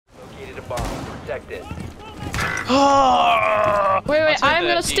protected. Wait, I'm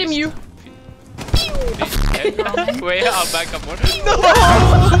gonna stim you. Wait, I'll back up one. No!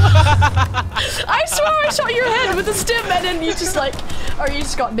 I swear I shot your head with a stim and then you just like, or you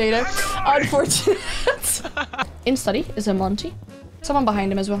just got data. Unfortunate. In study is a Monty. Someone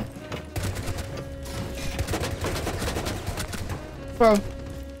behind him as well. Bro,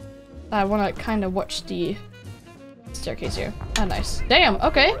 I wanna kind of watch the staircase here. Ah, nice. Damn.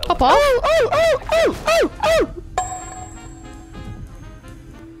 Okay, hop off.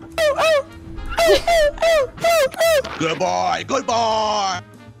 Goodbye, goodbye.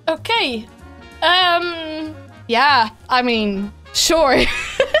 Okay. Yeah. I mean, sure.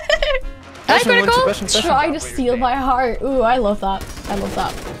 I'm critical. Trying to steal my heart. Ooh, I love that. I love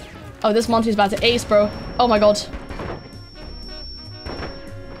that. Oh, this Monty's about to ace, bro. Oh my god.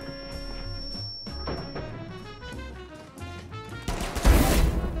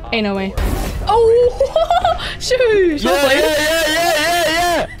 Ain't no way. Oh, shoot!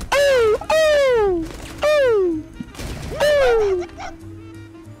 Yeah.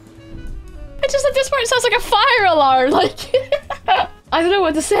 It's just at this point it sounds like a fire alarm. Like, I don't know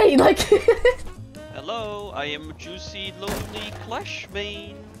what to say. Like, Hello, I am Juicy Lonely Clash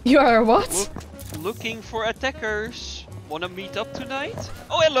Main. you are what? Looking for attackers. Wanna meet up tonight?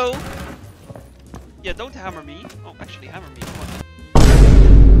 Oh, hello. Yeah, don't hammer me. Oh, actually, hammer me. Come on.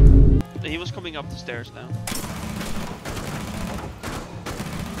 He was coming up the stairs now.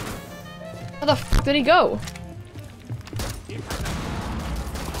 Where the f did he go?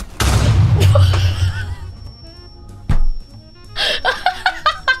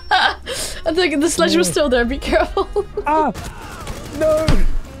 I think the sledge was still there. Be careful. Ah! No!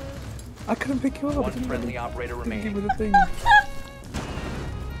 I couldn't pick you up. One friendly operator remaining. With the thing.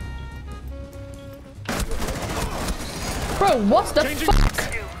 Bro, what the fuck?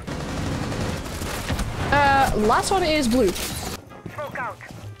 Last one is blue.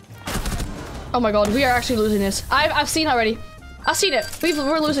 Oh my god, we are actually losing this. I've seen already. I've seen it.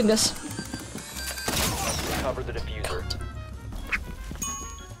 We're losing this. Cover the diffuser.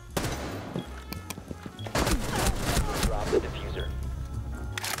 Drop the diffuser.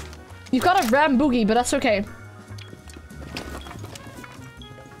 You've got a ram boogie, but that's okay.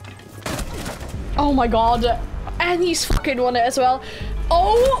 Oh my god. And he's fucking won it as well.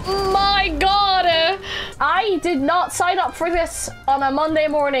 Oh my god! I did not sign up for this on a Monday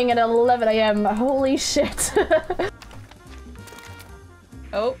morning at 11 AM. Holy shit.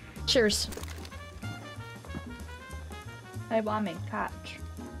 Oh, cheers. Hey, bombing, catch.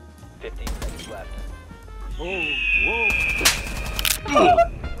 15 seconds left. Whoa.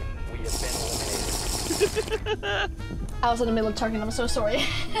 We have been eliminated. I was in the middle of talking, I'm so sorry.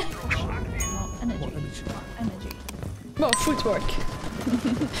 Energy. More footwork.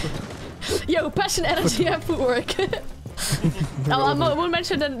 Yo, passion, energy, and footwork. I won't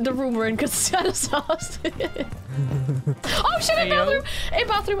mention the room we're in because it's kind of sauce. Oh shit, in bathroom! In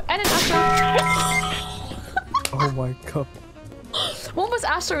bathroom and in Astro. Oh my god. One was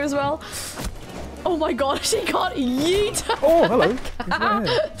Astro as well. Oh my god, she got yeet! Oh, hello. He's right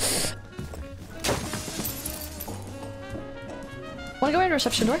here. Wanna go in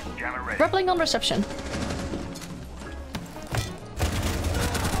reception door? Rappelling on reception.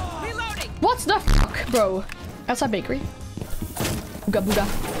 What the fuck, bro? Outside bakery. Booga booga.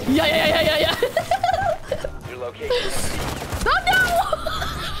 Yeah. Your location. Oh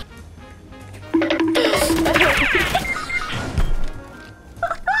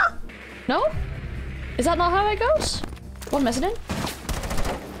no! No? Is that not how it goes? One mezzanine?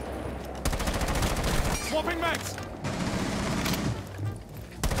 Swapping max.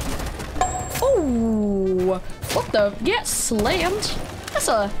 Oh! What the? Get slammed! That's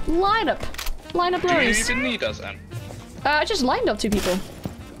a lineup. Lineup Do you Larrys. even need us, Anne? I just lined up two people.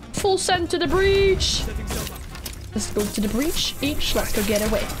 Full send to the breach! Let's go to the breach. Each, let's go get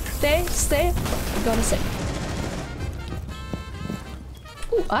away. Stay. I'm gonna say.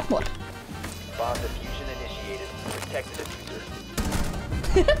 Ooh, add more. Bomb diffusion initiated. Protect the diffuser.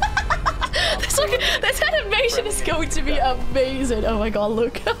 This animation is going to be amazing. Oh my god,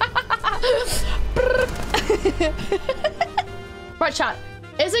 look. Right, chat.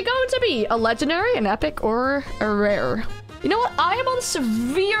 Is it going to be a legendary, an epic, or a rare? You know what? I am on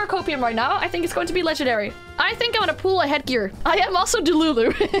severe copium right now. I think it's going to be legendary. I think I'm gonna pull a headgear. I am also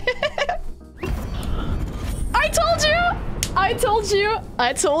Delulu. I told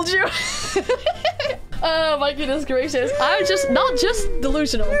you. Oh my goodness gracious. I'm just not just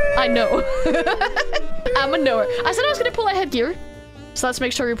delusional. I know. I'm a knower. I said I was gonna pull a headgear. So let's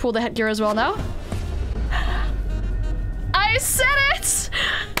make sure we pull the headgear as well now. I said it!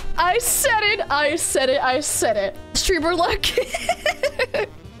 I said it. I said it. I said it. Streamer luck.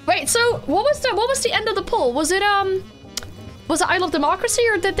 Wait, so what was the end of the poll? Was it I Love Democracy,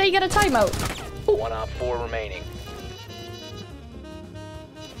 or did they get a timeout? Ooh. 1 op 4 remaining.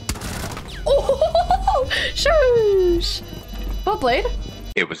 Oh, shush. Well played.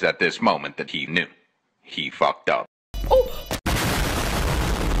 It was at this moment that he knew. He fucked up. Oh.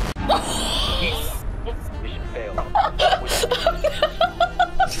 Mission failed.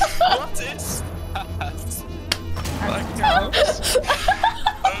 What is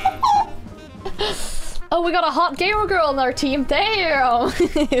Oh, we got a hot gamer girl on our team. Damn. Oh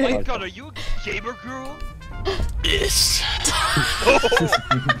my god, are you a gamer girl? Yes.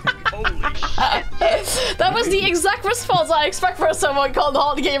 Holy shit. That was the exact response I expect for someone called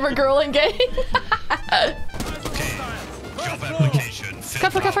hot gamer girl in game. Okay. Job application.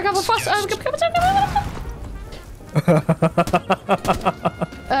 Cover, fast.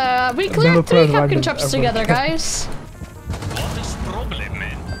 We cleared 3 Capcom chops together, guys. What is problem,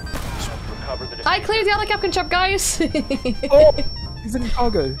 man? Recover the I cleared the other Capcom chop, guys. Oh, he's in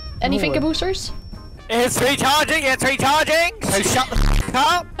cargo. Any No finger way. boosters? It's recharging, it's recharging! So shut the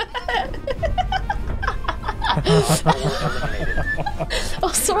f up!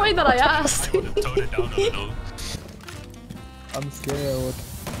 Oh, sorry that I asked. Tone it down a little. I'm scared.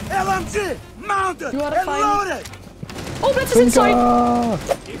 LMG! Mounted! You wanna find- loaded! Oh, Blitz is inside.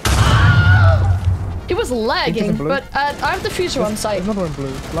 He was lagging, in blue. but I have the fuser on site. Another one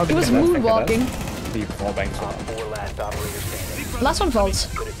blue. He was moonwalking. Op 4 last operator standing. Last one falls.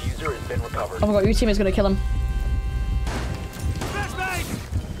 The diffuser has been recovered. Oh my god, your teammate's gonna kill him.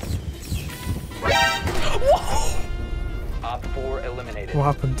 Op 4 eliminated. What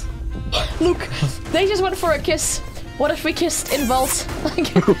happened? Luke, they just went for a kiss. What if we kissed in vault?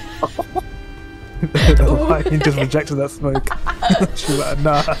 Why? He just rejected that smoke. She's like,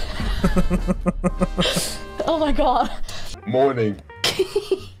 nah. Oh my god. Morning.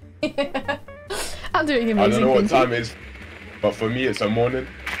 I'm doing amazing. I don't know what thank you. time it is, but for me it's a morning.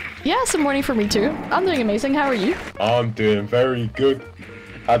 Yeah, it's a morning for me too. I'm doing amazing. How are you? I'm doing very good.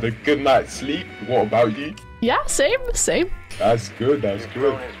 Had a good night's sleep. What about you? Yeah, same. That's good, that's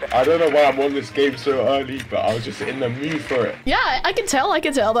good. I don't know why I'm on this game so early, but I was just in the mood for it. Yeah, I can tell that.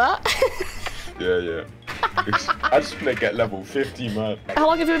 Yeah. I just want to get level 50, man. How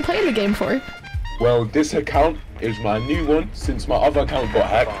long have you been playing the game for? Well, this account is my new one since my other account got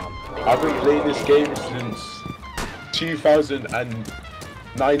hacked. I've been playing this game since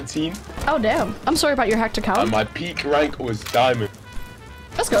 2019, Oh damn. I'm sorry about your hacked and account. my peak rank was diamond.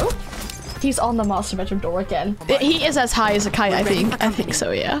 Let's go. He's on the master bedroom door again. He is as high as a kite, I think. I think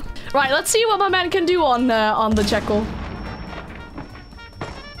so, yeah. Right, let's see what my man can do on the Jekyll.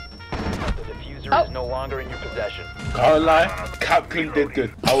 The diffuser Oh. is no longer in your possession. Can't lie, Capcom did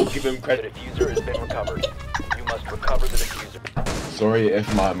good. I will give him The credit. diffuser has been recovered. You must recover the diffuser. Sorry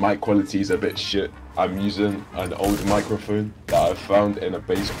if my mic quality is a bit shit. I'm using an old microphone that I found in a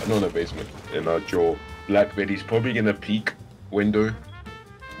basement, not in a basement, in a drawer. Blackbeard's probably gonna peek window.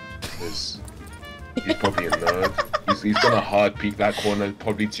 He's probably a nerd. He's gonna hard peek that corner,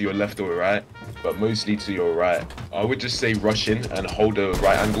 probably to your left or right, but mostly to your right. I would just say rush in and hold a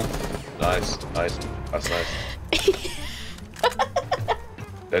right angle. Nice. That's nice.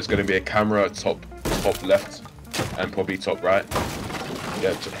 There's gonna be a camera top left and probably top right.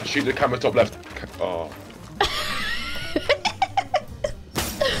 Yeah, shoot the camera top left. Oh.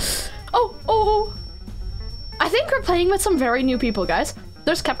 Oh. I think we're playing with some very new people, guys.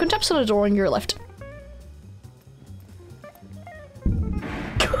 There's Capcom taps on the door on your left.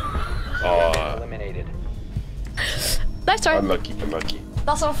 Oh, Eliminated. Nice try. unlucky.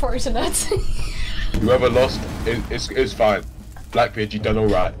 That's unfortunate. Whoever lost, it's fine. Blackbeard, you done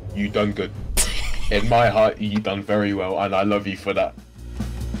alright. You done good. In my heart, you done very well, and I love you for that.